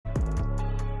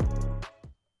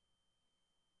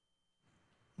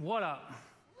What up?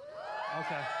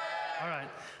 Okay, all right.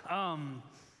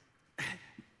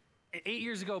 8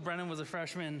 years ago, Brennan was a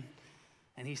freshman,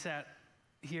 and he sat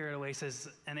here at Oasis,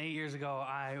 and 8 years ago,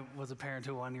 I was a parent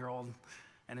to a 1-year-old,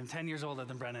 and I'm 10 years older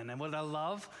than Brennan. And what I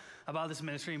love about this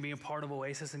ministry and being a part of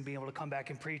Oasis and being able to come back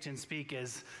and preach and speak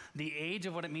is the age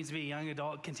of what it means to be a young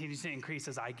adult continues to increase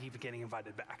as I keep getting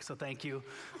invited back. So thank you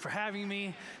for having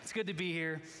me. It's good to be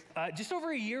here. Just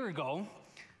over a year ago,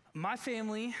 my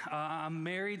family, I'm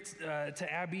married to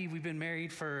Abby. We've been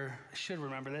married for, I should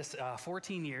remember this,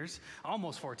 14 years,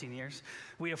 almost 14 years.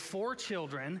 We have 4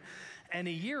 children. And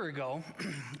a year ago,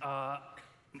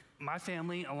 my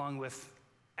family, along with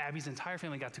Abby's entire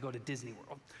family, got to go to Disney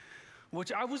World,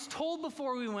 which I was told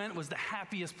before we went was the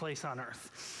happiest place on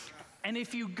earth. And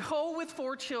if you go with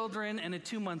 4 children and a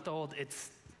 2-month-old, it's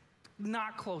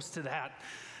not close to that.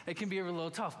 It can be a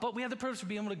little tough, but we had the privilege of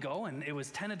being able to go, and it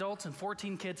was 10 adults and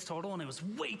 14 kids total, and it was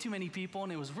way too many people,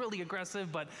 and it was really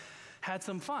aggressive, but had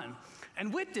some fun.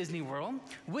 And with Disney World,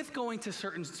 with going to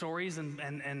certain stories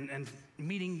and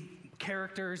meeting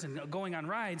characters and going on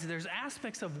rides, there's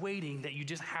aspects of waiting that you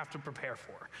just have to prepare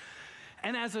for.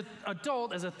 And as an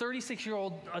adult, as a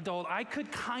 36-year-old adult, I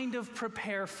could kind of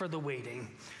prepare for the waiting,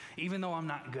 even though I'm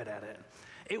not good at it.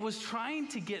 It was trying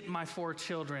to get my 4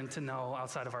 children to know,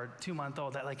 outside of our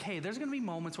 2-month-old, that like, hey, there's gonna be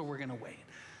moments where we're gonna wait.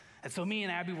 And so me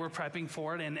and Abby were prepping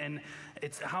for it, and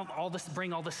it's how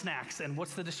bring all the snacks, and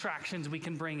what's the distractions we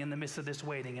can bring in the midst of this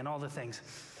waiting, and all the things.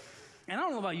 And I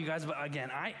don't know about you guys, but again,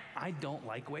 I don't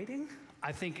like waiting.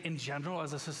 I think in general,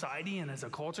 as a society and as a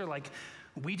culture, like,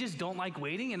 we just don't like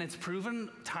waiting, and it's proven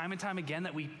time and time again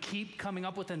that we keep coming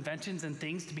up with inventions and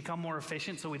things to become more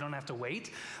efficient so we don't have to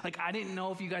wait. Like, I didn't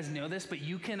know if you guys know this, but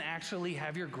you can actually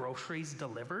have your groceries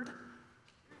delivered,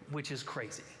 which is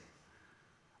crazy.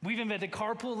 We've invented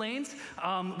carpool lanes.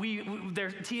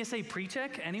 There's TSA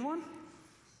pre-check, anyone?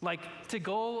 Like, to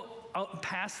go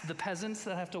past the peasants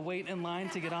that have to wait in line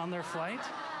to get on their flight.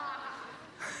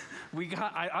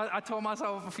 I told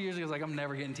myself a few years ago, I was like, I'm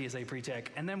never getting TSA pre-check.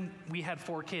 And then we had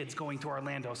 4 kids going to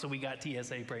Orlando, so we got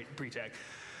TSA pre-check.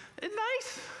 It's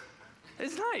nice.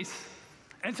 It's nice.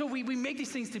 And so we make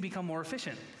these things to become more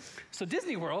efficient. So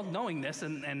Disney World, knowing this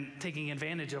and taking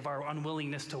advantage of our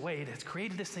unwillingness to wait, has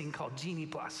created this thing called Genie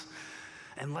Plus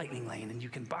and Lightning Lane. And you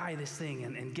can buy this thing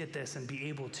and get this and be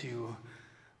able to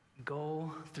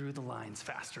go through the lines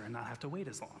faster and not have to wait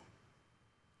as long.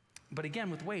 But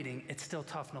again, with waiting, it's still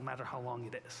tough no matter how long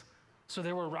it is. So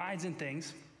there were rides and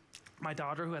things. My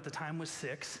daughter, who at the time was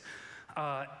 6,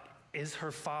 is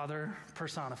her father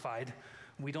personified.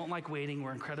 We don't like waiting.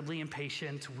 We're incredibly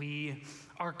impatient. We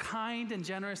are kind and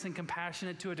generous and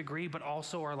compassionate to a degree, but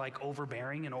also are like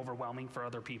overbearing and overwhelming for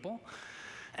other people.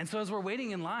 And so as we're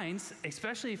waiting in lines,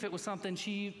 especially if it was something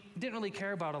she didn't really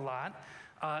care about a lot,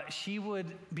 she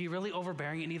would be really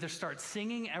overbearing and either start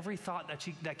singing every thought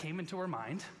that came into her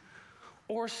mind,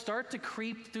 or start to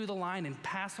creep through the line and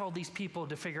pass all these people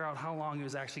to figure out how long it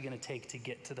was actually going to take to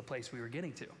get to the place we were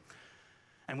getting to.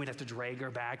 And we'd have to drag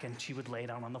her back, and she would lay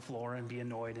down on the floor and be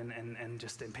annoyed and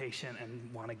just impatient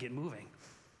and want to get moving.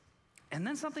 And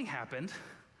then something happened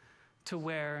to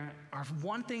where our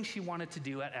one thing she wanted to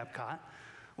do at Epcot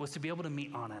was to be able to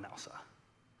meet Anna and Elsa,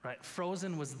 right?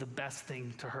 Frozen was the best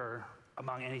thing to her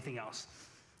among anything else.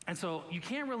 And so you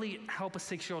can't really help a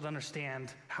 6-year-old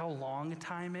understand how long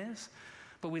time is,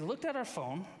 but we looked at our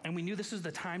phone, and we knew this was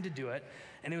the time to do it,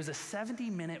 and it was a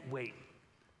 70-minute wait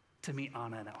to meet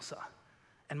Anna and Elsa.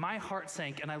 And my heart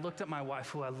sank, and I looked at my wife,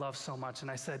 who I love so much,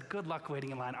 and I said, good luck waiting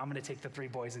in line. I'm going to take the 3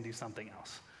 boys and do something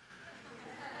else.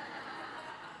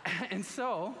 And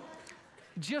so,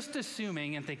 just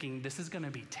assuming and thinking, this is going to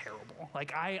be terrible.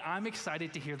 Like, I'm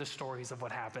excited to hear the stories of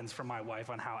what happens from my wife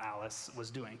on how Alice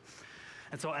was doing.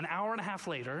 And so an hour and a half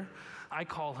later, I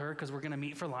call her because we're going to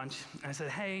meet for lunch. And I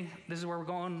said, hey, this is where we're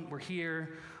going. We're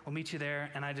here. We'll meet you there.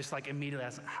 And I just like immediately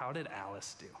asked, how did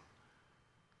Alice do?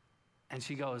 And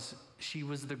she goes, she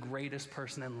was the greatest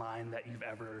person in line that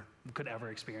could ever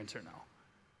experience or know.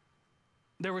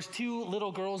 There was 2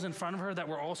 little girls in front of her that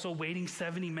were also waiting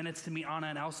 70 minutes to meet Anna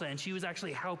and Elsa, and she was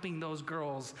actually helping those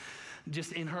girls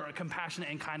just in her compassionate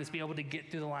and kindness be able to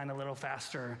get through the line a little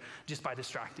faster just by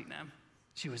distracting them.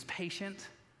 She was patient.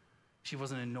 She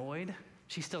wasn't annoyed.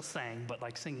 She still sang, but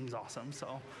like singing's awesome,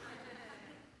 so.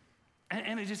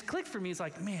 And it just clicked for me. It's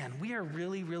like, man, we are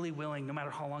really, really willing, no matter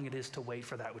how long it is, to wait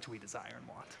for that which we desire and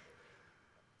want.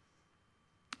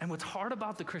 And what's hard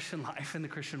about the Christian life and the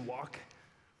Christian walk,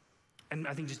 and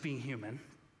I think just being human,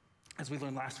 as we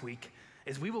learned last week,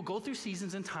 is we will go through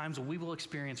seasons and times where we will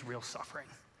experience real suffering.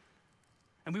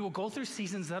 And we will go through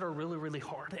seasons that are really, really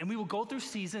hard. And we will go through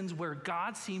seasons where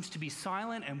God seems to be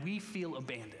silent and we feel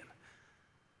abandoned.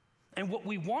 And what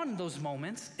we want in those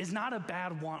moments is not a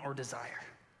bad want or desire.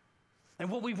 And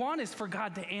what we want is for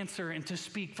God to answer and to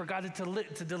speak, for God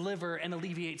to deliver and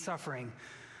alleviate suffering.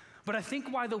 But I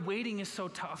think why the waiting is so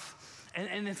tough,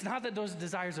 and it's not that those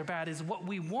desires are bad, is what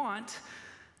we want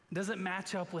doesn't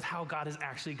match up with how God is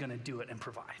actually going to do it and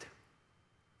provide.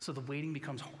 So the waiting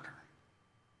becomes harder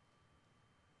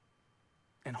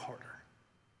and harder.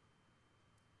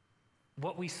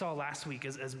 What we saw last week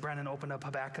as Brennan opened up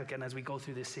Habakkuk and as we go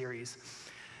through this series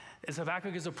is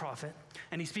Habakkuk is a prophet,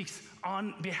 and he speaks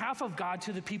on behalf of God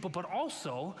to the people, but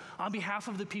also on behalf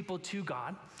of the people to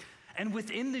God. And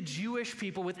within the Jewish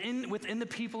people, within the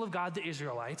people of God, the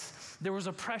Israelites, there was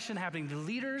oppression happening.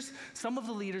 Some of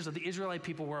the leaders of the Israelite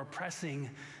people were oppressing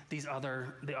the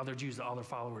other Jews, the other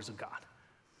followers of God.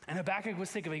 And Habakkuk was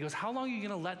sick of it. He goes, how long are you going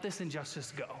to let this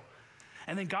injustice go?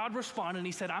 And then God responded and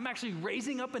he said, I'm actually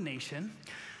raising up a nation.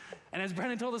 And as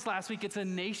Brennan told us last week, it's a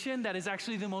nation that is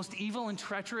actually the most evil and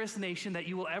treacherous nation that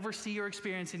you will ever see or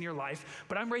experience in your life.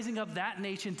 But I'm raising up that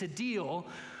nation to deal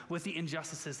with the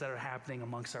injustices that are happening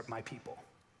amongst my people.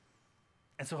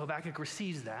 And so Habakkuk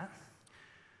receives that,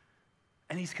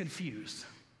 and he's confused.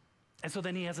 And so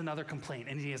then he has another complaint,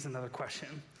 and he has another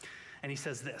question. And he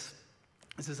says this.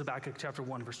 This is Habakkuk chapter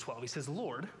 1, verse 12. He says,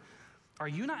 Lord, are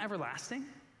you not everlasting?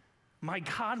 My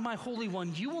God, my Holy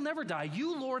One, you will never die.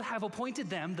 You, Lord, have appointed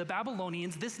them, the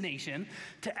Babylonians, this nation,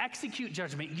 to execute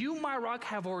judgment. You, my rock,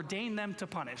 have ordained them to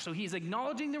punish. So he's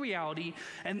acknowledging the reality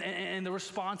and the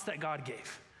response that God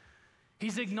gave.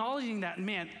 He's acknowledging that,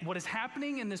 man, what is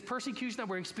happening in this persecution that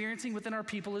we're experiencing within our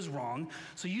people is wrong.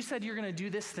 So you said you're going to do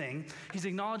this thing. He's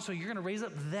acknowledged, so you're going to raise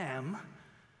up them.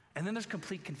 And then there's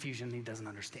complete confusion, and he doesn't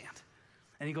understand.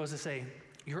 And he goes to say,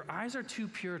 your eyes are too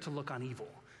pure to look on evil.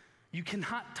 You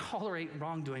cannot tolerate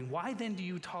wrongdoing. Why then do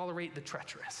you tolerate the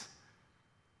treacherous?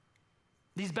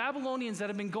 These Babylonians that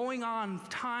have been going on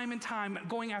time and time,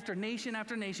 going after nation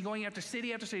after nation, going after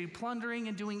city after city, plundering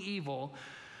and doing evil,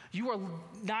 you are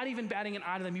not even batting an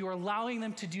eye to them. You are allowing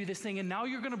them to do this thing, and now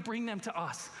you're going to bring them to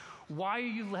us. Why are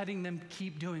you letting them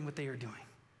keep doing what they are doing?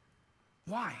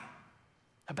 Why?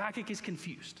 Habakkuk is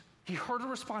confused. He heard a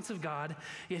response of God,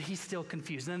 yet he's still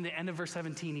confused. And then the end of verse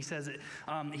 17, he says,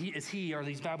 he or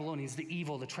these Babylonians, the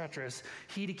evil, the treacherous,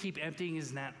 he to keep emptying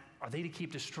his net, are they to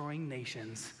keep destroying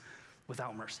nations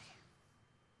without mercy?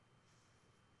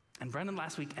 And Brendan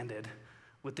last week ended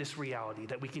with this reality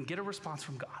that we can get a response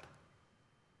from God.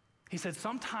 He said,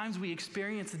 sometimes we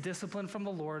experience discipline from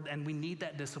the Lord, and we need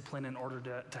that discipline in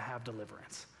order to have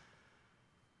deliverance.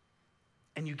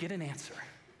 And you get an answer.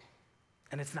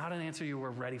 And it's not an answer you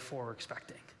were ready for or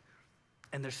expecting.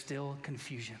 And there's still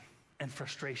confusion and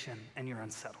frustration, and you're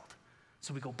unsettled.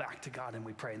 So we go back to God and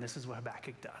we pray, and this is what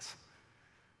Habakkuk does.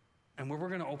 And where we're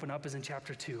going to open up is in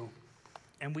chapter 2,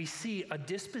 and we see a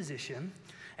disposition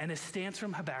and a stance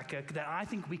from Habakkuk that I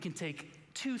think we can take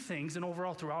two things, and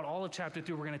overall throughout all of chapter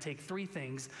 2, we're going to take three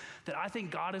things that I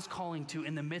think God is calling to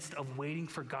in the midst of waiting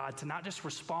for God to not just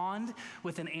respond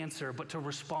with an answer, but to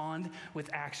respond with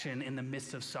action in the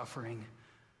midst of suffering,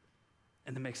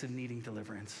 in the midst of needing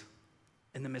deliverance,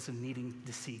 in the midst of needing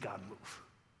to see God move.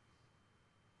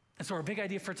 And so our big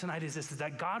idea for tonight is this, is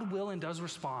that God will and does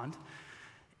respond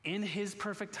in his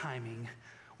perfect timing.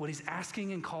 What he's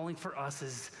asking and calling for us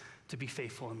is to be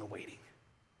faithful in the waiting,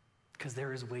 because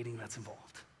there is waiting that's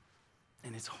involved,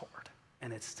 and it's hard,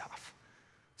 and it's tough.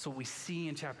 So what we see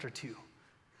in chapter 2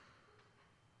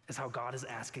 is how God is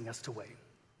asking us to wait.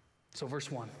 So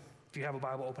verse 1, if you have a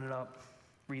Bible, open it up,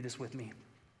 read this with me.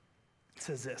 It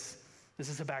says this. This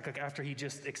is Habakkuk after he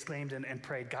just exclaimed and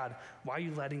prayed, God, why are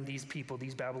you letting these people,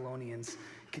 these Babylonians,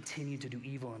 continue to do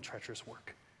evil and treacherous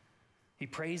work? He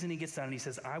prays and he gets done and he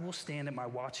says, I will stand at my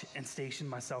watch and station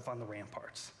myself on the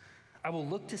ramparts. I will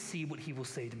look to see what he will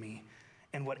say to me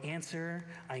and what answer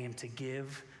I am to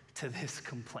give to this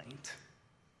complaint.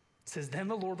 It says, then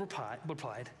the Lord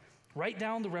replied, write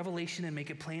down the revelation and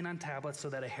make it plain on tablets so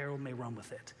that a herald may run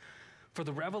with it. For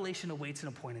the revelation awaits an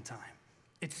appointed time.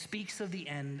 It speaks of the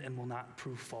end and will not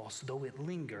prove false. Though it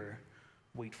linger,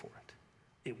 wait for it.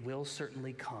 It will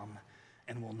certainly come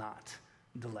and will not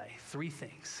delay. Three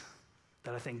things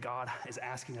that I think God is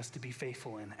asking us to be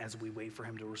faithful in as we wait for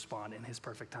him to respond in his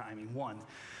perfect timing. One,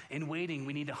 in waiting,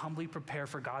 we need to humbly prepare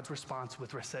for God's response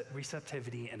with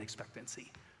receptivity and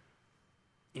expectancy.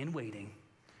 In waiting,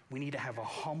 we need to have a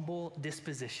humble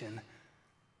disposition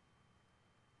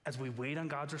as we wait on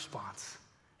God's response.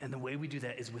 And the way we do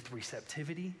that is with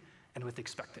receptivity and with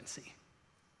expectancy.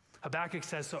 Habakkuk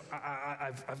says, so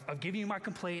I've given you my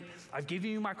complaint. I've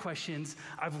given you my questions.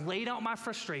 I've laid out my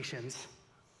frustrations.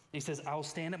 He says, I will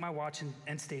stand at my watch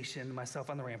and station myself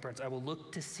on the ramparts. I will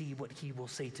look to see what he will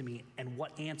say to me and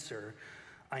what answer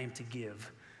I am to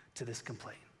give to this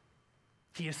complaint.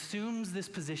 He assumes this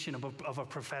position of a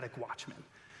prophetic watchman.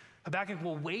 Habakkuk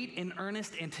will wait in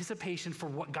earnest anticipation for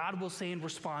what God will say in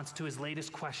response to his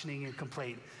latest questioning and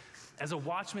complaint. As a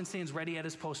watchman stands ready at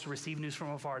his post to receive news from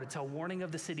afar, to tell warning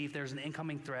of the city if there's an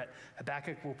incoming threat,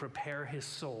 Habakkuk will prepare his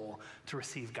soul to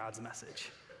receive God's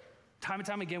message. Time and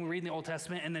time again, we read in the Old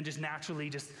Testament, and then just naturally,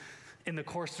 just in the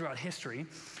course throughout history,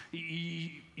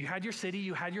 you had your city,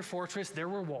 you had your fortress, there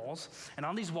were walls, and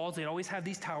on these walls, they'd always have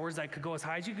these towers that could go as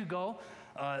high as you could go.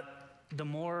 The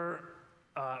more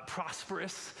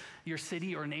prosperous your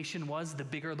city or nation was, the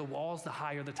bigger the walls, the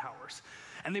higher the towers.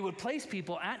 And they would place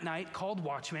people at night, called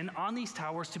watchmen, on these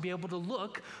towers to be able to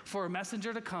look for a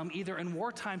messenger to come, either in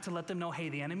wartime to let them know, hey,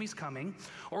 the enemy's coming,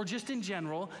 or just in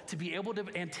general to be able to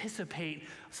anticipate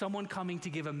someone coming to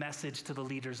give a message to the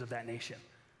leaders of that nation.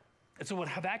 And so what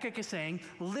Habakkuk is saying,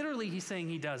 literally he's saying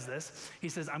he does this. He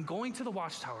says, I'm going to the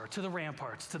watchtower, to the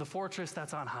ramparts, to the fortress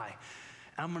that's on high.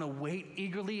 And I'm going to wait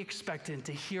eagerly expectant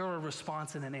to hear a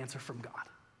response and an answer from God.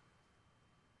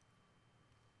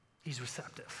 He's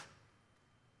receptive.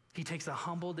 He takes a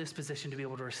humble disposition to be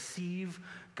able to receive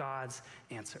God's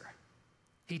answer.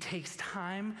 He takes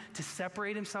time to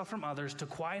separate himself from others, to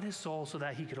quiet his soul so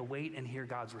that he could await and hear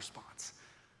God's response.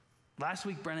 Last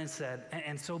week, Brennan said,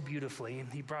 and so beautifully,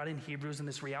 he brought in Hebrews and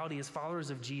this reality as followers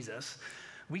of Jesus,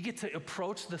 we get to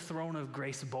approach the throne of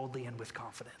grace boldly and with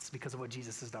confidence because of what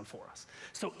Jesus has done for us.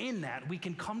 So in that, we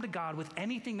can come to God with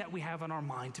anything that we have on our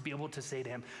mind to be able to say to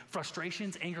him,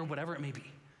 frustrations, anger, whatever it may be.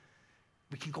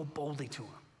 We can go boldly to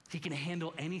him. He can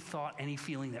handle any thought, any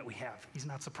feeling that we have. He's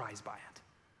not surprised by it.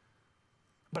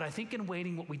 But I think in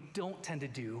waiting, what we don't tend to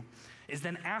do is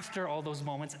then after all those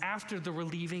moments, after the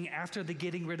relieving, after the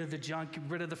getting rid of the junk,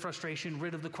 rid of the frustration,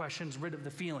 rid of the questions, rid of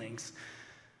the feelings,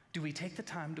 do we take the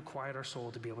time to quiet our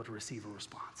soul to be able to receive a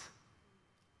response?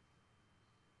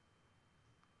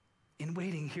 In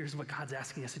waiting, here's what God's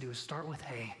asking us to do is start with,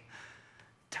 hey,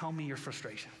 tell me your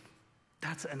frustration.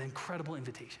 That's an incredible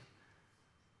invitation.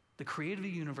 The creator of the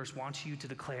universe wants you to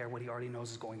declare what he already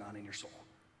knows is going on in your soul.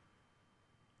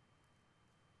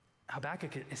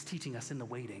 Habakkuk is teaching us in the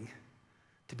waiting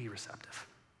to be receptive.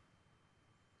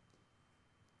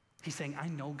 He's saying, I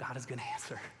know God is going to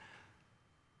answer.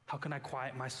 How can I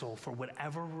quiet my soul for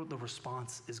whatever the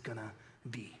response is going to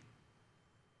be?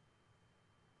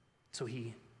 So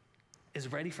he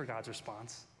is ready for God's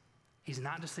response. He's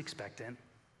not just expectant,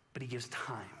 but he gives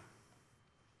time.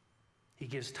 He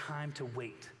gives time to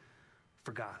wait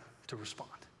for God to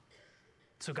respond.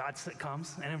 So God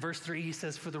comes, and in verse 3, he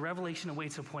says, for the revelation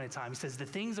awaits an appointed time. He says, the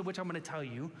things of which I'm going to tell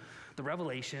you, the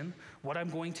revelation, what I'm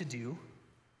going to do,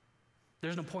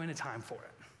 there's an appointed time for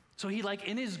it. So he, like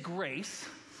in his grace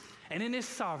and in his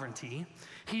sovereignty,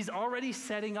 he's already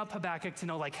setting up Habakkuk to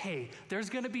know, like, hey, there's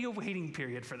going to be a waiting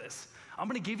period for this. I'm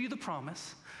going to give you the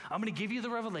promise. I'm going to give you the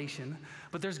revelation,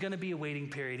 but there's going to be a waiting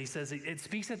period. He says, it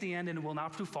speaks at the end and it will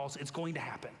not prove false. It's going to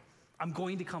happen. I'm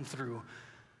going to come through,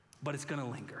 but it's going to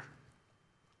linger.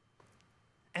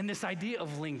 And this idea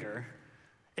of linger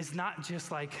is not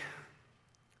just like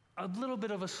a little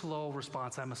bit of a slow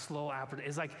response. I'm a slow appetite.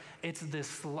 It's like, it's this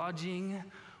sludging,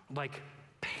 like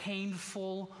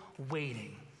painful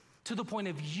waiting to the point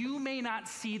of you may not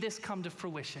see this come to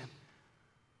fruition.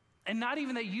 And not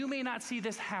even that you may not see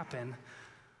this happen,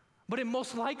 but it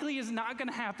most likely is not going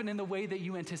to happen in the way that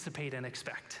you anticipate and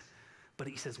expect. But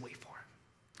he says, wait for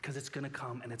it, because it's going to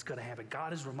come and it's going to happen.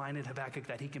 God has reminded Habakkuk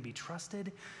that he can be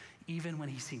trusted even when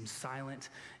he seems silent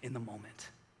in the moment.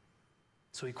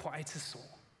 So he quiets his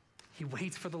soul. He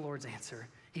waits for the Lord's answer.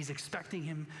 He's expecting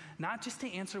him not just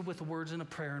to answer with words and a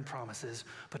prayer and promises,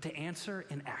 but to answer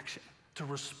in action, to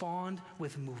respond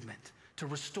with movement, to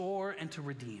restore and to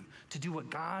redeem, to do what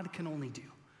God can only do.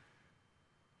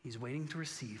 He's waiting to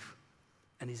receive,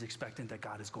 and he's expectant that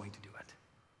God is going to do it.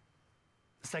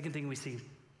 The second thing we see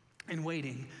in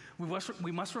waiting,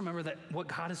 we must remember that what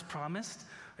God has promised,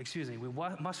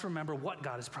 must remember what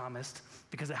God has promised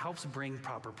because it helps bring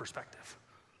proper perspective.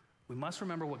 We must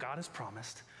remember what God has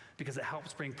promised because it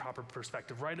helps bring proper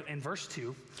perspective. Right in verse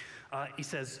 2, he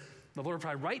says, the Lord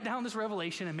replied, write down this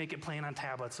revelation and make it plain on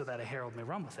tablets so that a herald may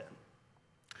run with it.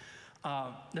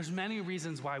 There's many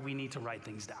reasons why we need to write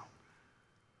things down.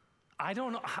 I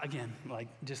don't know, again, like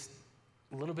just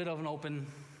a little bit of an open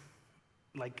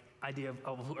idea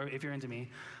of if you're into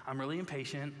me. I'm really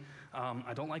impatient.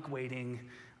 I don't like waiting.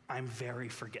 I'm very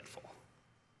forgetful.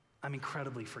 I'm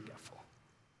incredibly forgetful.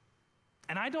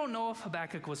 And I don't know if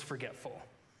Habakkuk was forgetful,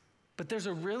 but there's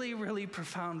a really, really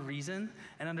profound reason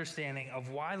and understanding of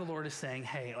why the Lord is saying,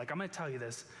 hey, like I'm going to tell you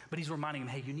this, but he's reminding him,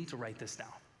 hey, you need to write this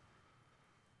down.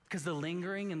 Because the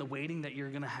lingering and the waiting that you're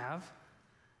going to have,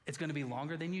 it's going to be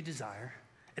longer than you desire.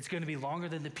 It's going to be longer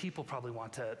than the people probably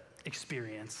want to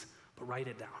experience, but write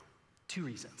it down. 2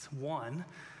 reasons. 1,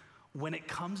 when it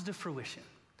comes to fruition,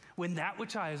 when that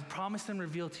which I have promised and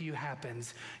revealed to you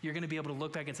happens, you're going to be able to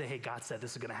look back and say, hey, God said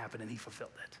this is going to happen and he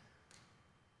fulfilled it.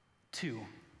 2,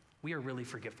 we are really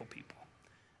forgetful people.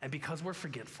 And because we're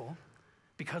forgetful,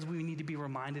 because we need to be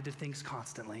reminded of things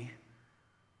constantly,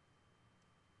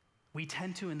 we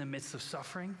tend to, in the midst of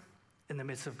suffering, in the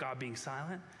midst of God being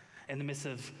silent, in the midst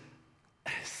of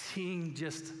seeing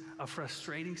just a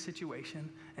frustrating situation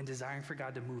and desiring for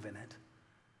God to move in it,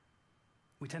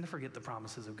 we tend to forget the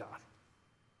promises of God.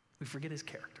 We forget his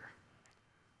character.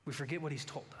 We forget what he's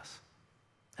told us.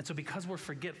 And so because we're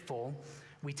forgetful,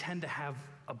 we tend to have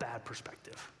a bad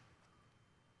perspective.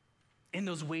 In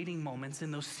those waiting moments, in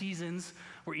those seasons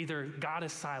where either God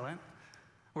is silent,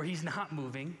 where he's not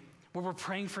moving, where we're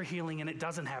praying for healing and it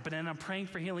doesn't happen, and I'm praying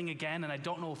for healing again and I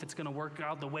don't know if it's going to work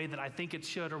out the way that I think it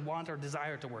should or want or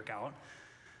desire to work out,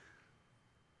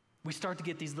 we start to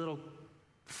get these little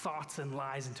thoughts and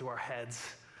lies into our heads,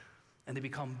 and they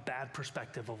become bad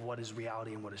perspective of what is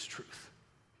reality and what is truth.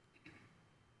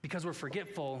 Because we're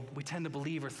forgetful, we tend to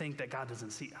believe or think that God doesn't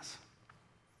see us.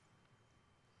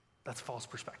 That's false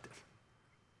perspective.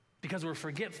 Because we're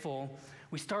forgetful,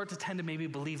 we start to tend to maybe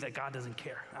believe that God doesn't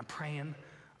care. I'm praying,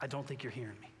 I don't think you're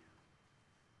hearing me.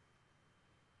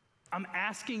 I'm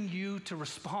asking you to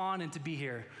respond and to be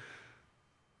here.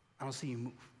 I don't see you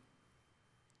move.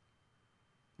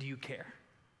 Do you care?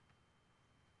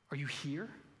 Are you here?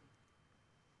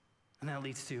 And that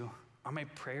leads to, are my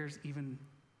prayers even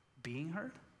being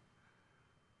heard?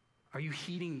 Are you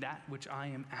heeding that which I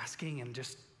am asking and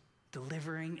just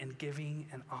delivering and giving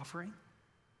and offering?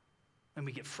 And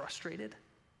we get frustrated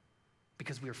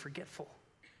because we are forgetful.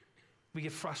 We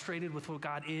get frustrated with what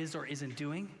God is or isn't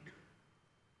doing.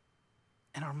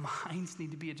 And our minds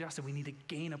need to be adjusted. We need to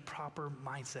gain a proper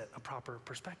mindset, a proper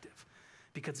perspective.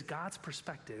 Because God's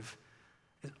perspective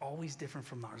is always different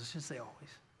from ours. I shouldn't say always.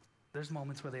 There's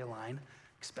moments where they align,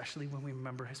 especially when we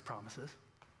remember his promises,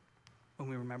 when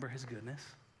we remember his goodness,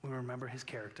 when we remember his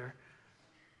character.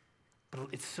 But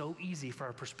it's so easy for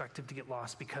our perspective to get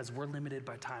lost because we're limited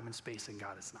by time and space and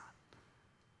God is not.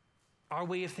 Our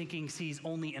way of thinking sees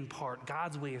only in part.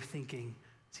 God's way of thinking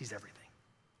sees everything,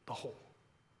 the whole.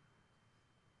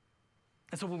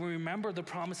 And so when we remember the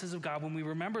promises of God, when we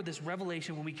remember this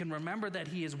revelation, when we can remember that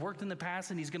he has worked in the past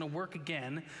and he's going to work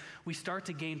again, we start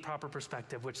to gain proper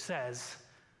perspective, which says,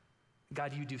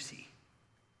 God, you do see.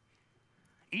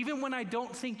 Even when I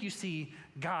don't think you see,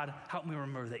 God, help me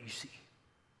remember that you see.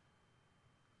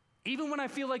 Even when I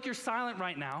feel like you're silent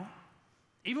right now,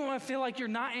 even when I feel like you're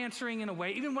not answering in a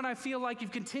way, even when I feel like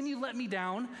you've continued to let me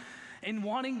down in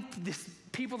wanting this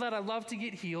people that I love to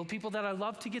get healed, people that I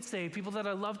love to get saved, people that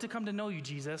I love to come to know you,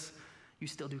 Jesus, you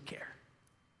still do care.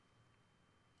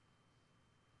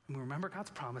 And we remember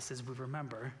God's promises, we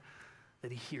remember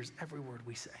that he hears every word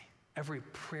we say, every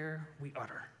prayer we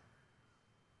utter.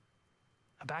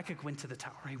 Habakkuk went to the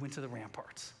tower, he went to the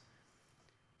ramparts.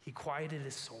 He quieted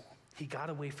his soul. He got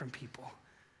away from people.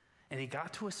 And he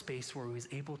got to a space where he was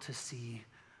able to see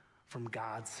from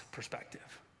God's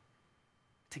perspective,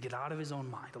 to get out of his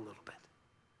own mind a little bit,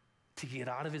 to get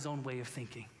out of his own way of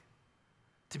thinking.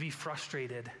 To be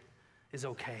frustrated is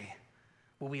okay.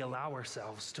 Will we allow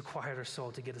ourselves to quiet our soul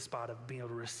to get a spot of being able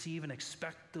to receive and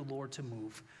expect the Lord to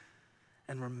move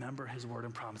and remember his word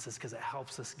and promises, because it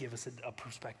helps us give us a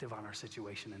perspective on our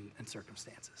situation and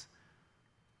circumstances.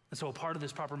 And so a part of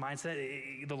this proper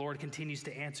mindset, the Lord continues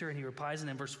to answer, and he replies, and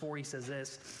in verse 4 he says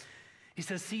this. He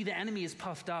says, see, the enemy is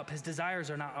puffed up, his desires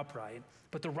are not upright,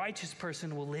 but the righteous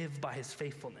person will live by his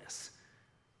faithfulness.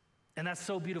 And that's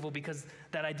so beautiful, because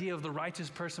that idea of the righteous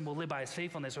person will live by his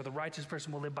faithfulness, or the righteous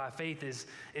person will live by faith,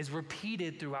 is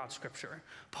repeated throughout Scripture.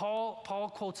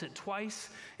 Paul quotes it twice.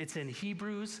 It's in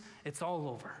Hebrews. It's all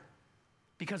over.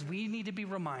 Because we need to be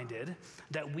reminded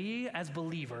that we as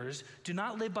believers do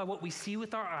not live by what we see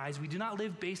with our eyes. We do not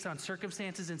live based on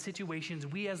circumstances and situations.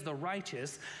 We as the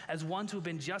righteous, as ones who have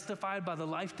been justified by the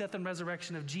life, death, and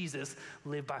resurrection of Jesus,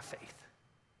 live by faith.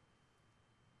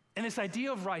 And this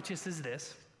idea of righteous is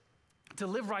this. To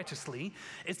live righteously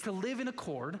is to live in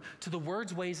accord to the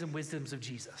words, ways, and wisdoms of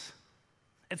Jesus.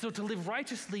 And so to live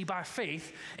righteously by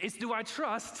faith is, do I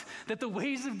trust that the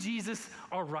ways of Jesus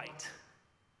are right?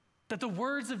 That the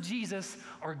words of Jesus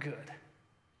are good.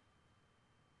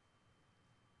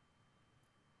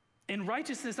 In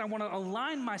righteousness, I want to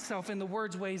align myself in the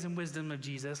words, ways, and wisdom of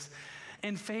Jesus.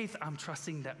 In faith, I'm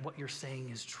trusting that what you're saying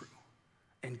is true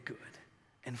and good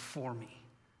and for me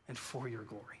and for your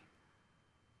glory.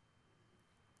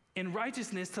 In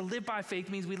righteousness, to live by faith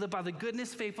means we live by the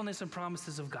goodness, faithfulness, and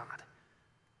promises of God.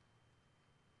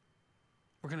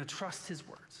 We're going to trust his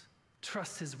words,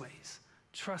 trust his ways,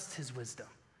 trust his wisdom.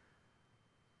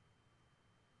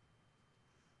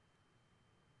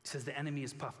 He says the enemy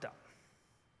is puffed up.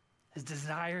 His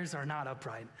desires are not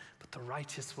upright, but the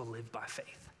righteous will live by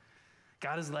faith.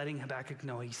 God is letting Habakkuk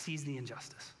know he sees the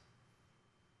injustice.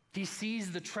 He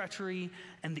sees the treachery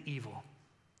and the evil.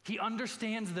 He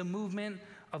understands the movement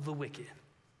of the wicked,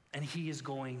 and he is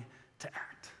going to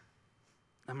act.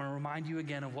 I'm going to remind you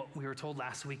again of what we were told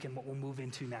last week and what we'll move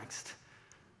into next.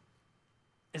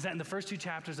 Is that in the first 2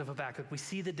 chapters of Habakkuk, we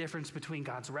see the difference between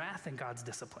God's wrath and God's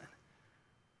discipline.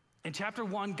 In chapter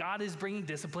 1, God is bringing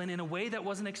discipline in a way that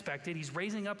wasn't expected. He's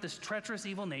raising up this treacherous,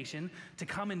 evil nation to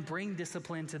come and bring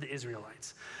discipline to the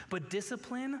Israelites. But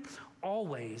discipline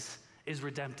always is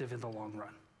redemptive in the long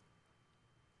run.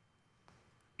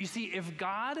 You see, if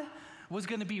God was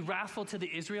going to be wrathful to the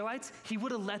Israelites, he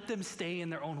would have let them stay in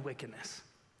their own wickedness,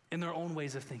 in their own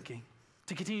ways of thinking,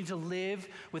 to continue to live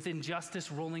with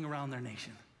injustice rolling around their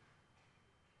nation.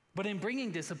 But in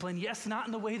bringing discipline, yes, not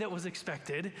in the way that was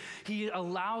expected, he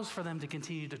allows for them to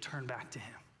continue to turn back to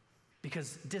him,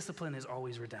 because discipline is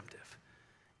always redemptive,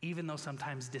 even though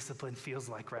sometimes discipline feels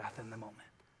like wrath in the moment.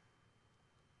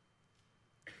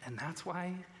 And that's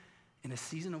why in a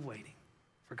season of waiting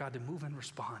for God to move and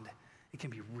respond, it can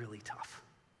be really tough.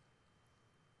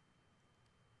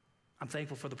 I'm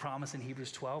thankful for the promise in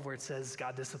Hebrews 12 where it says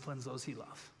God disciplines those he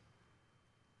loves.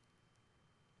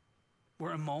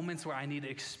 We're in moments where I need to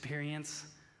experience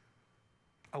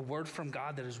a word from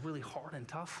God that is really hard and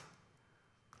tough.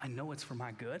 I know it's for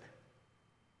my good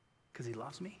because he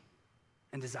loves me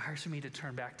and desires for me to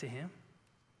turn back to him.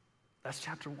 That's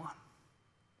chapter 1.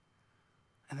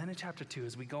 And then in chapter 2,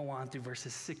 as we go on through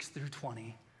verses 6 through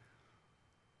 20,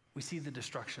 we see the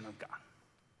destruction of God.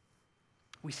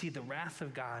 We see the wrath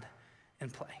of God in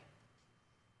play.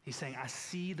 He's saying, I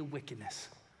see the wickedness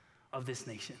of this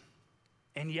nation.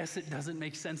 And yes, it doesn't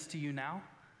make sense to you now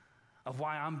of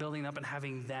why I'm building up and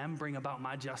having them bring about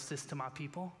my justice to my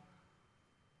people.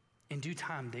 In due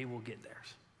time, they will get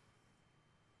theirs.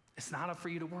 It's not up for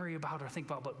you to worry about or think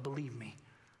about, but believe me,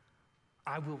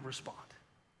 I will respond.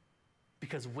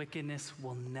 Because wickedness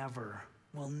will never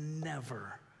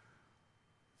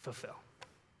fulfill.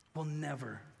 Will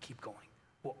never keep going.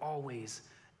 Will always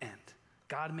end.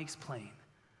 God makes plain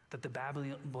that the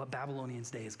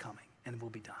Babylonians' day is coming and will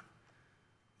be done.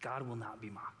 God will not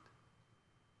be mocked.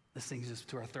 This brings us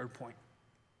to our third point.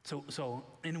 So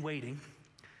in waiting,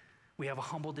 we have a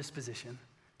humble disposition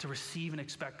to receive and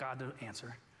expect God to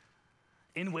answer.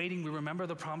 In waiting, we remember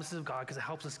the promises of God because it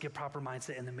helps us get proper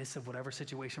mindset in the midst of whatever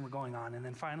situation we're going on. And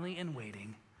then finally, in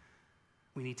waiting,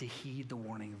 we need to heed the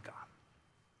warning of God.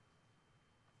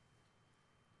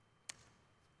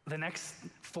 The next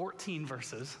 14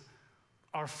 verses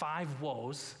are 5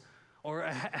 woes, or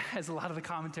as a lot of the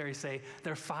commentaries say,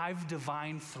 they're 5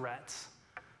 divine threats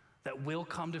that will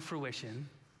come to fruition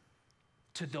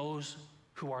to those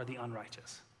who are the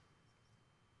unrighteous.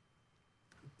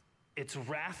 It's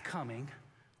wrath coming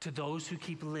to those who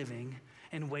keep living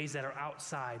in ways that are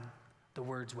outside the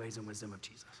words, ways, and wisdom of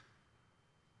Jesus.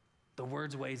 The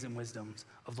words, ways, and wisdoms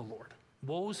of the Lord.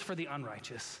 Woes for the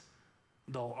unrighteous,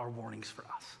 though, are warnings for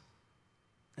us.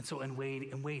 And so in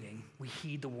waiting, we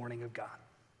heed the warning of God.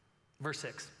 Verse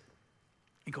 6,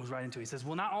 he goes right into it. He says,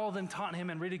 well, not all of them taunt him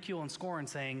and ridicule and scorn,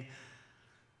 saying,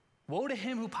 woe to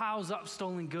him who piles up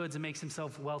stolen goods and makes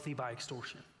himself wealthy by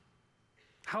extortion.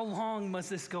 How long must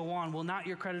this go on? Will not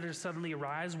your creditors suddenly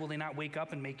arise? Will they not wake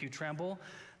up and make you tremble?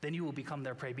 Then you will become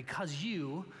their prey. Because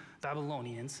you,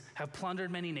 Babylonians, have plundered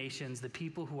many nations, the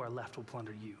people who are left will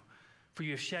plunder you. For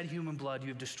you have shed human blood, you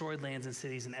have destroyed lands and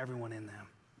cities and everyone in them.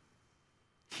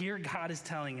 Here God is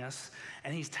telling us,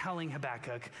 and he's telling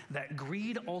Habakkuk, that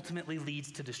greed ultimately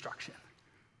leads to destruction.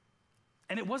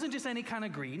 And it wasn't just any kind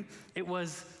of greed. It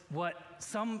was what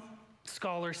some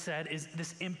scholars said is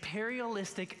this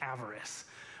imperialistic avarice,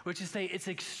 which is to say it's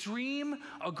extreme,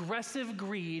 aggressive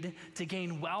greed to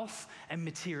gain wealth and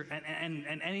material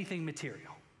and anything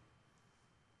material.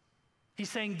 He's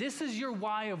saying this is your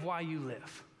why of why you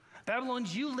live.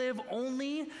 Babylonians, you live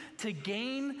only to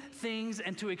gain things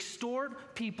and to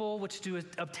extort people, which to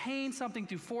obtain something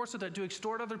through force, or to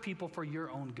extort other people for your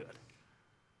own good.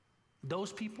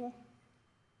 Those people,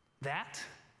 that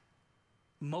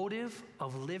motive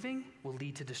of living will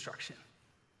lead to destruction.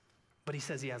 But he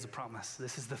says he has a promise.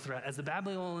 This is the threat. As the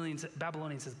Babylonians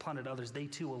have plundered others, they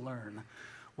too will learn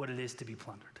what it is to be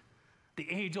plundered. The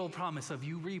age-old promise of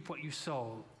you reap what you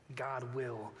sow, God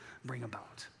will bring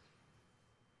about.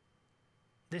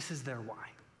 This is their why.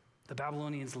 The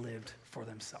Babylonians lived for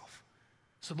themselves.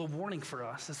 So the warning for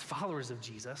us as followers of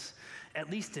Jesus, at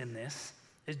least in this,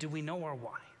 is do we know our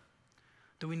why?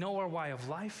 Do we know our why of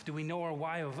life? Do we know our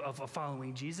why of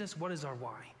following Jesus? What is our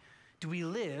why? Do we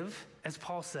live, as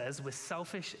Paul says, with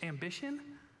selfish ambition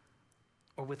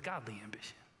or with godly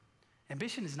ambition?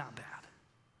 Ambition is not bad.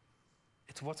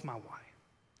 It's what's my why?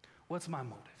 What's my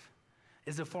motive?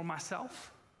 Is it for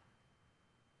myself?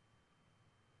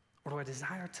 Or do I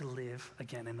desire to live,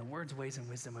 again, in the words, ways, and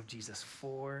wisdom of Jesus,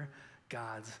 for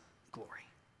God's glory?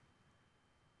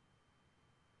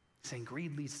 Saying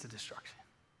greed leads to destruction.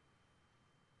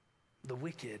 The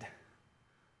wicked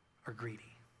are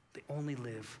greedy. They only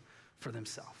live for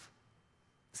themselves.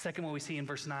 The second one we see in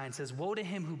verse 9 says, woe to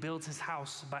him who builds his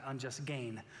house by unjust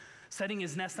gain, setting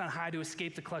his nest on high to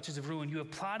escape the clutches of ruin. You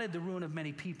have plotted the ruin of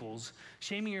many peoples,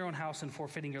 shaming your own house and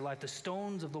forfeiting your life. The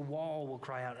stones of the wall will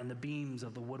cry out, and the beams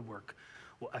of the woodwork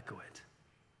will echo it.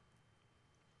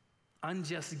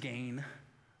 Unjust gain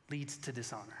leads to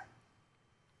dishonor.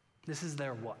 This is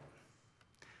their what?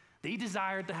 They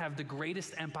desired to have the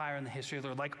greatest empire in the history of the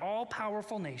world. Like all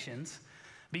powerful nations,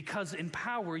 because in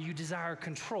power you desire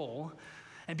control,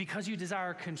 and because you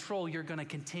desire control, you're going to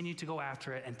continue to go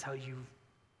after it until you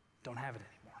don't have it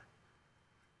anymore.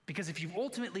 Because if you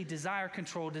ultimately desire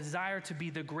control, desire to be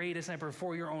the greatest emperor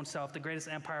for your own self, the greatest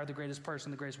empire, the greatest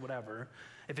person, the greatest whatever,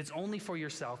 if it's only for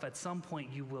yourself, at some point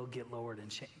you will get lowered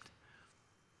and shamed.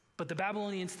 But the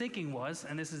Babylonians' thinking was,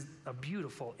 and this is a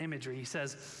beautiful imagery, he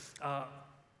says,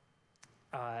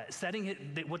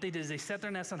 what they did is they set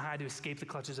their nests on high to escape the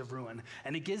clutches of ruin.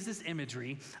 And it gives this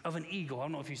imagery of an eagle. I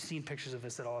don't know if you've seen pictures of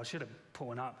this at all. I should have put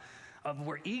one up. Of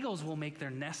where eagles will make their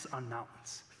nests on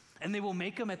mountains. And they will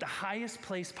make them at the highest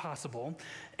place possible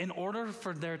in order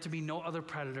for there to be no other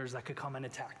predators that could come and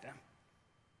attack them.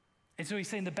 And so he's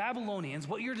saying the Babylonians,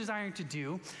 what you're desiring to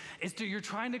do is you're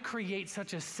trying to create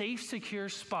such a safe, secure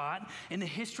spot in the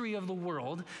history of the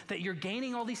world that you're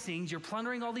gaining all these things, you're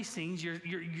plundering all these things,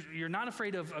 you're not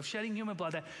afraid of shedding human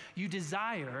blood, that you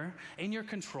desire in your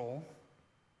control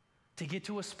to get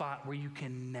to a spot where you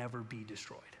can never be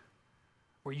destroyed,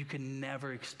 where you can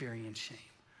never experience shame,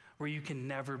 where you can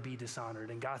never be dishonored.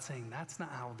 And God's saying, that's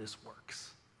not how this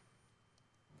works.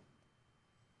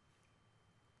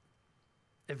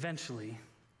 Eventually,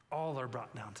 all are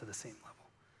brought down to the same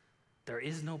level. There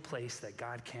is no place that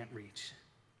God can't reach.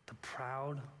 The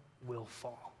proud will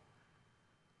fall.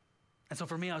 And so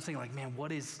for me, I was thinking like, man,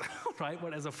 what is, right?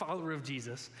 What, as a follower of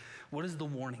Jesus, what is the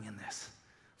warning in this?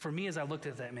 For me, as I looked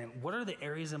at that, man, what are the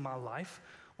areas in my life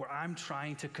where I'm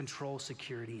trying to control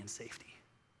security and safety?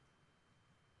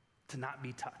 To not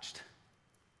be touched?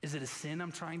 Is it a sin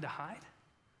I'm trying to hide?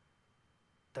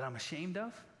 That I'm ashamed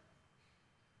of?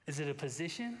 Is it a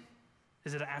position?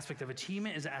 Is it an aspect of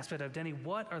achievement? Is it an aspect of identity?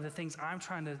 What are the things I'm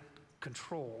trying to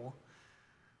control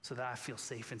so that I feel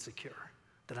safe and secure,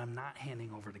 that I'm not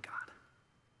handing over to God?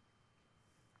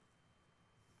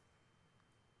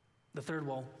 The third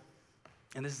woe,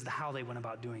 and this is how they went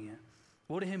about doing it.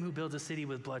 Woe to him who builds a city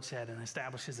with bloodshed and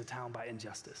establishes a town by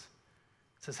injustice.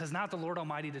 It says, has not the Lord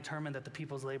Almighty determined that the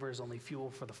people's labor is only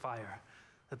fuel for the fire,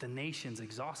 that the nations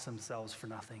exhaust themselves for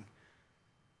nothing?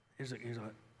 Here's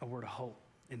a word of hope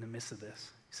in the midst of this.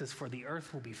 He says, for the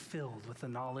earth will be filled with the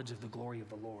knowledge of the glory of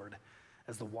the Lord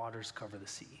as the waters cover the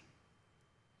sea.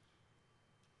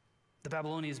 The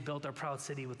Babylonians built their proud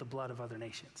city with the blood of other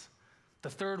nations.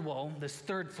 The third woe, this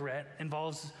third threat,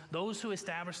 involves those who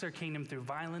establish their kingdom through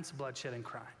violence, bloodshed, and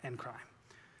crime.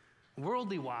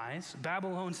 Worldly wise,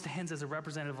 Babylon stands as a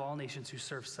representative of all nations who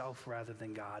serve self rather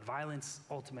than God. Violence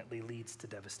ultimately leads to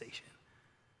devastation.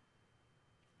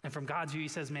 And from God's view, he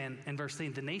says, man, in verse 3,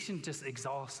 the nation just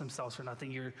exhausts themselves for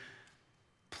nothing. You're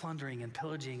plundering and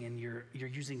pillaging, and you're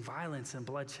using violence and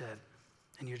bloodshed,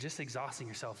 and you're just exhausting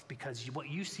yourself because what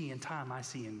you see in time, I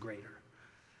see in greater.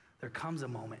 There comes a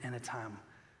moment and a time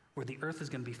where the earth is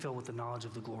going to be filled with the knowledge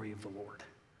of the glory of the Lord.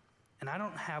 And I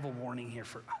don't have a warning here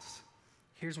for us.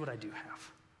 Here's what I do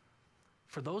have.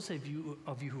 For those of you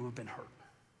who have been hurt,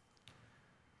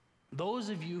 those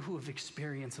of you who have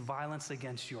experienced violence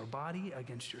against your body,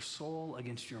 against your soul,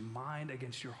 against your mind,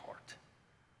 against your heart,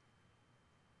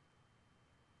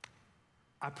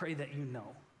 I pray that you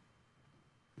know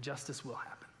justice will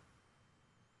happen.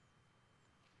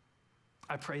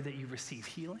 I pray that you receive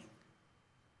healing,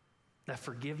 that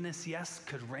forgiveness, yes,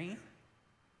 could reign,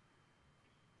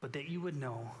 but that you would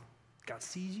know God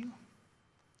sees you,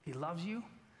 he loves you,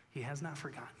 He has not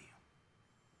forgotten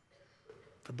you.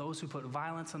 For those who put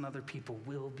violence on other people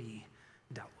will be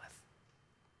dealt with.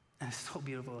 And it's so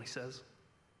beautiful, he says.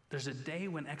 There's a day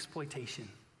when exploitation,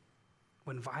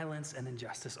 when violence and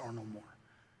injustice are no more.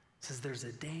 He says there's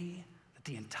a day that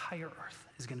the entire earth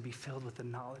is going to be filled with the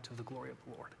knowledge of the glory of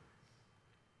the Lord.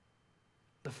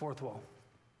 The fourth woe.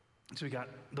 So we got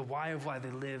the why of why they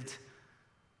lived,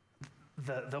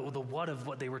 the what of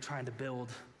what they were trying to build,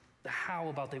 the how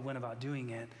about they went about doing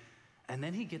it, and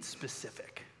then he gets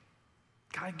specific.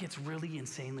 God gets really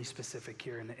insanely specific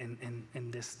here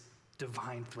in this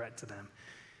divine threat to them.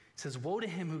 He says, woe to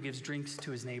him who gives drinks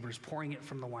to his neighbors, pouring it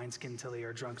from the wineskin until they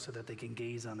are drunk so that they can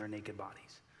gaze on their naked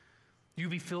bodies. You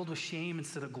be filled with shame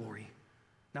instead of glory.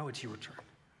 Now it's your turn.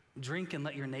 Drink and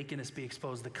let your nakedness be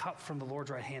exposed. The cup from the Lord's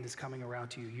right hand is coming around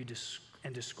to you,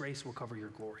 and disgrace will cover your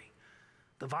glory.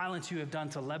 The violence you have done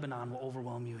to Lebanon will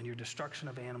overwhelm you, and your destruction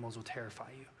of animals will terrify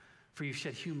you. For you've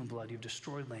shed human blood, you've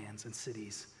destroyed lands and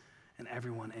cities and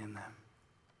everyone in them.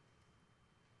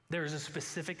 There is a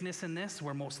specificness in this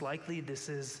where most likely this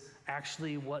is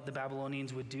actually what the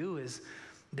Babylonians would do is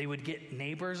they would get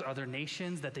neighbors, other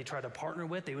nations that they try to partner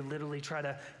with. They would literally try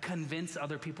to convince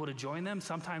other people to join them,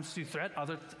 sometimes through threat,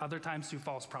 other times through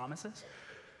false promises.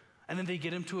 And then they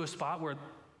get them to a spot where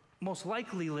most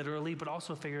likely literally, but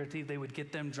also figuratively, they would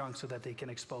get them drunk so that they can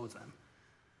expose them.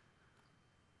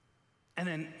 And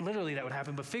then literally that would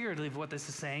happen, but figuratively what this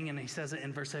is saying, and he says it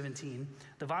in verse 17,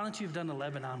 the violence you've done to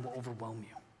Lebanon will overwhelm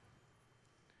you.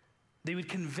 They would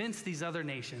convince these other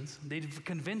nations, they'd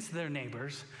convince their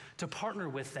neighbors to partner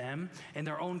with them in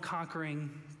their own conquering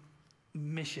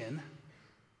mission,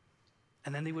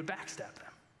 and then they would backstab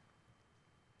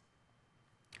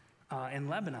them. In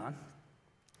Lebanon,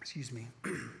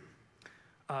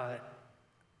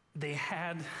 they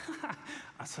had,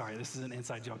 sorry, this is an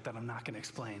inside joke that I'm not going to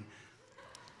explain,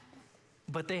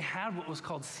 but they had what was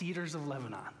called cedars of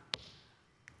Lebanon,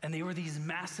 and they were these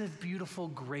massive, beautiful,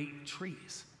 great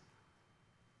trees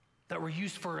that were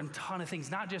used for a ton of things,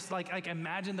 not just like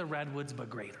imagine the redwoods, but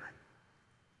greater.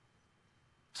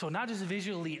 So not just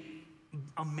visually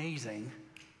amazing,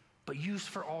 but used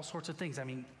for all sorts of things. I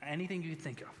mean, anything you could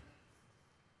think of.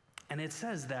 And it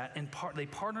says that in part, they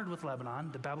partnered with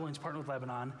Lebanon, the Babylonians partnered with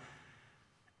Lebanon,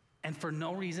 and for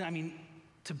no reason, I mean,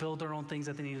 to build their own things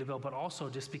that they needed to build, but also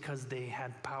just because they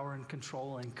had power and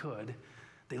control and could,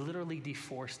 they literally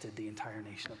deforested the entire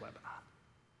nation of Lebanon.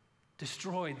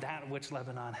 Destroyed that which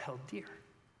Lebanon held dear.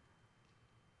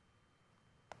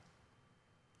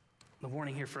 The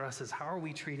warning here for us is, how are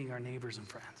we treating our neighbors and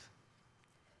friends?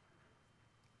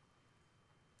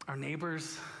 Our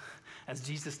neighbors, as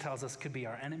Jesus tells us, could be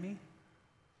our enemy,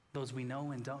 those we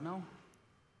know and don't know.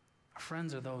 Our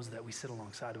friends are those that we sit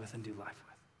alongside with and do life with.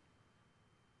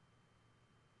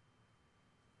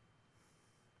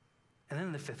 And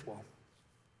then the fifth woe.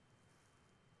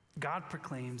 God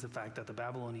proclaims the fact that the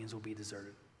Babylonians will be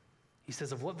deserted. He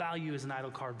says, of what value is an idol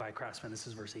carved by a craftsman? This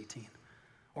is verse 18.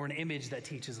 Or an image that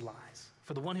teaches lies.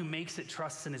 For the one who makes it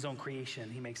trusts in his own creation.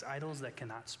 He makes idols that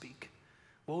cannot speak.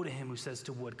 Woe to him who says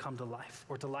to wood, come to life,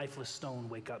 or to lifeless stone,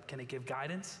 wake up. Can it give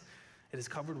guidance? It is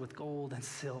covered with gold and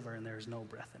silver, and there is no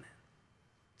breath in it.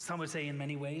 Some would say in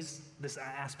many ways, this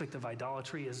aspect of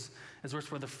idolatry is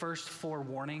where the first four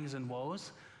warnings and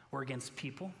woes were against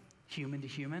people, human to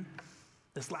human.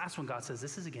 This last one, God says,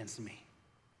 this is against me.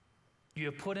 You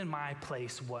have put in my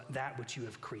place that which you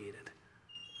have created.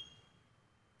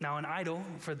 Now, an idol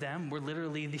for them were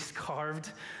literally these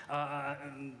carved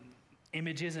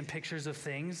images and pictures of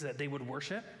things that they would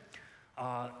worship,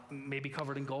 maybe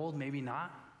covered in gold, maybe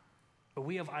not. But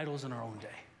we have idols in our own day.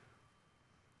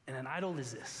 And an idol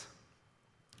is this.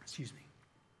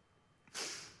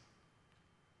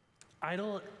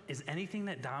 Idol is anything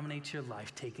that dominates your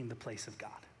life, taking the place of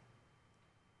God.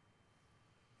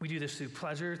 We do this through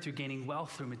pleasure, through gaining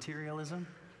wealth, through materialism,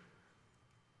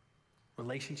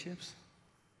 relationships,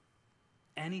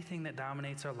 anything that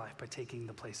dominates our life by taking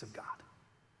the place of God.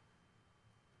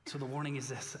 So the warning is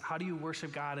this: how do you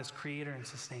worship God as creator and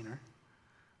sustainer?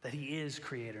 That he is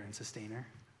creator and sustainer?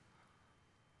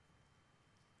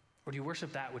 Or do you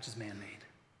worship that which is man-made?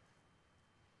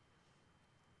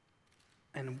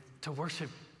 And to worship,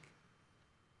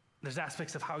 there's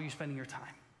aspects of how you're spending your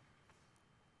time.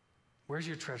 Where's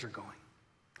your treasure going?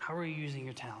 How are you using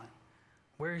your talent?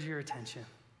 Where's your attention?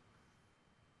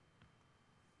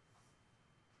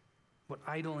 What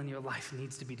idol in your life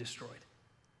needs to be destroyed?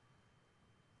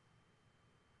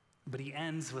 But he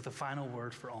ends with a final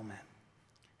word for all men.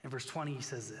 In verse 20, he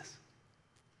says this.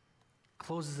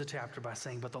 Closes the chapter by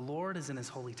saying, but the Lord is in his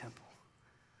holy temple.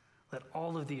 Let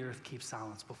all of the earth keep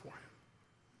silence before him.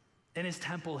 In his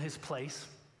temple, his place,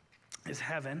 is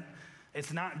heaven.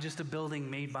 It's not just a building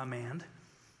made by man.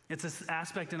 It's this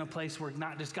aspect in a place where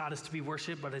not just God is to be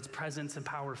worshiped, but his presence and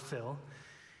power fill.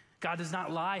 God does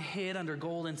not lie hid under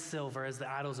gold and silver as the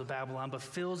idols of Babylon, but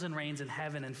fills and reigns in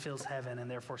heaven and fills heaven and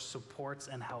therefore supports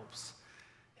and helps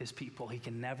his people. He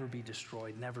can never be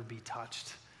destroyed, never be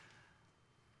touched.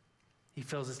 He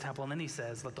fills his temple, and then he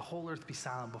says, let the whole earth be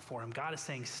silent before him. God is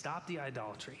saying, stop the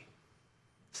idolatry.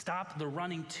 Stop the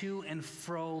running to and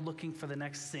fro looking for the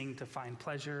next thing to find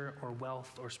pleasure or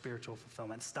wealth or spiritual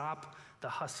fulfillment. Stop the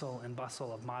hustle and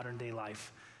bustle of modern day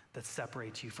life that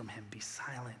separates you from him. Be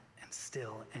silent and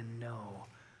still and know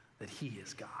that he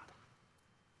is God.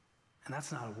 And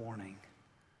that's not a warning.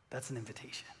 That's an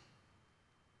invitation.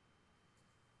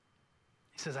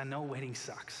 He says, I know waiting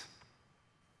sucks.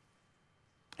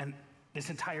 And this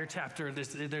entire chapter,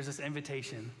 there's this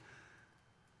invitation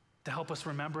to help us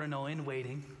remember and know in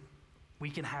waiting, we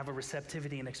can have a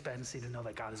receptivity and expectancy to know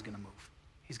that God is going to move.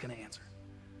 He's going to answer.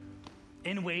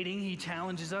 In waiting, he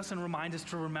challenges us and reminds us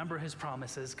to remember his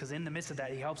promises, because in the midst of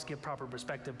that, he helps give proper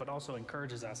perspective, but also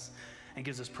encourages us and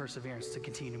gives us perseverance to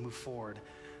continue to move forward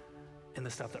in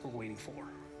the stuff that we're waiting for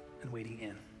and waiting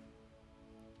in.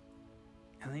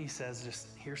 And then he says, just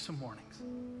here's some warnings.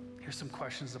 Here's some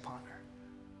questions to ponder.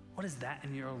 What is that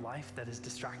in your life that is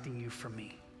distracting you from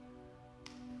me?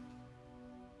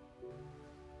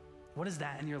 What is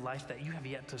that in your life that you have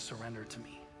yet to surrender to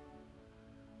me?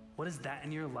 What is that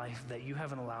in your life that you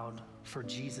haven't allowed for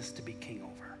Jesus to be king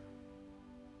over?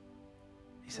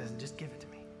 He says, just give it to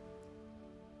me.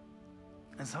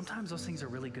 And sometimes those things are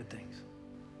really good things.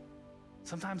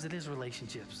 Sometimes it is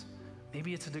relationships.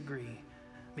 Maybe it's a degree.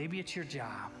 Maybe it's your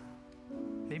job.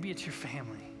 Maybe it's your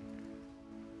family.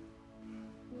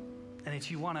 And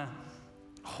if you want to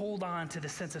hold on to the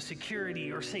sense of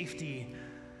security or safety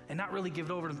and not really give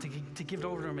it over to him, to give it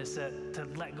over to him is to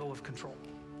let go of control.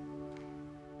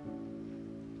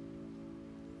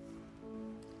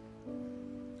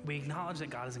 We acknowledge that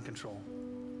God is in control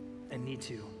and need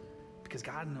to, because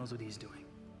God knows what he's doing.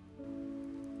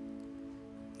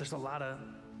 There's a lot of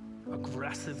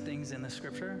aggressive things in the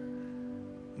scripture.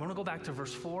 I want to go back to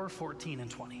verse 4, 14, and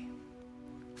 20.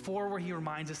 4, where he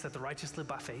reminds us that the righteous live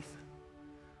by faith.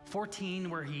 14,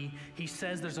 where he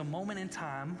says there's a moment in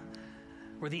time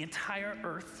where the entire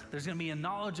earth, there's going to be a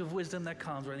knowledge of wisdom that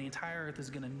comes, where the entire earth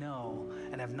is going to know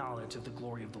and have knowledge of the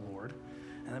glory of the Lord.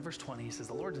 And then verse 20, he says,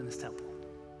 the Lord's in his temple.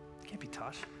 It can't be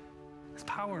touched. His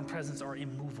power and presence are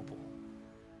immovable.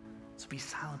 So be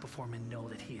silent before him and know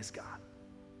that he is God.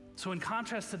 So in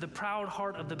contrast to the proud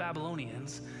heart of the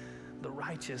Babylonians, the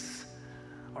righteous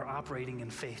are operating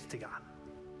in faith to God.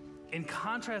 In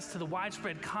contrast to the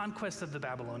widespread conquest of the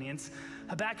Babylonians,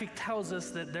 Habakkuk tells us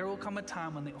that there will come a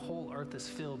time when the whole earth is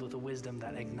filled with a wisdom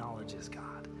that acknowledges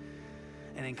God.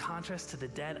 And in contrast to the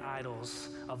dead idols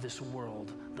of this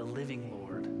world, the living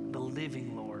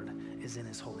Lord is in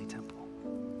his holy temple.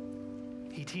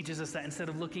 He teaches us that instead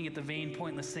of looking at the vain,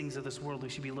 pointless things of this world, we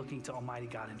should be looking to Almighty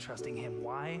God and trusting him.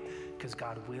 Why? Because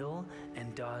God will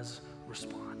and does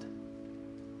respond.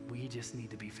 We just need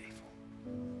to be faithful.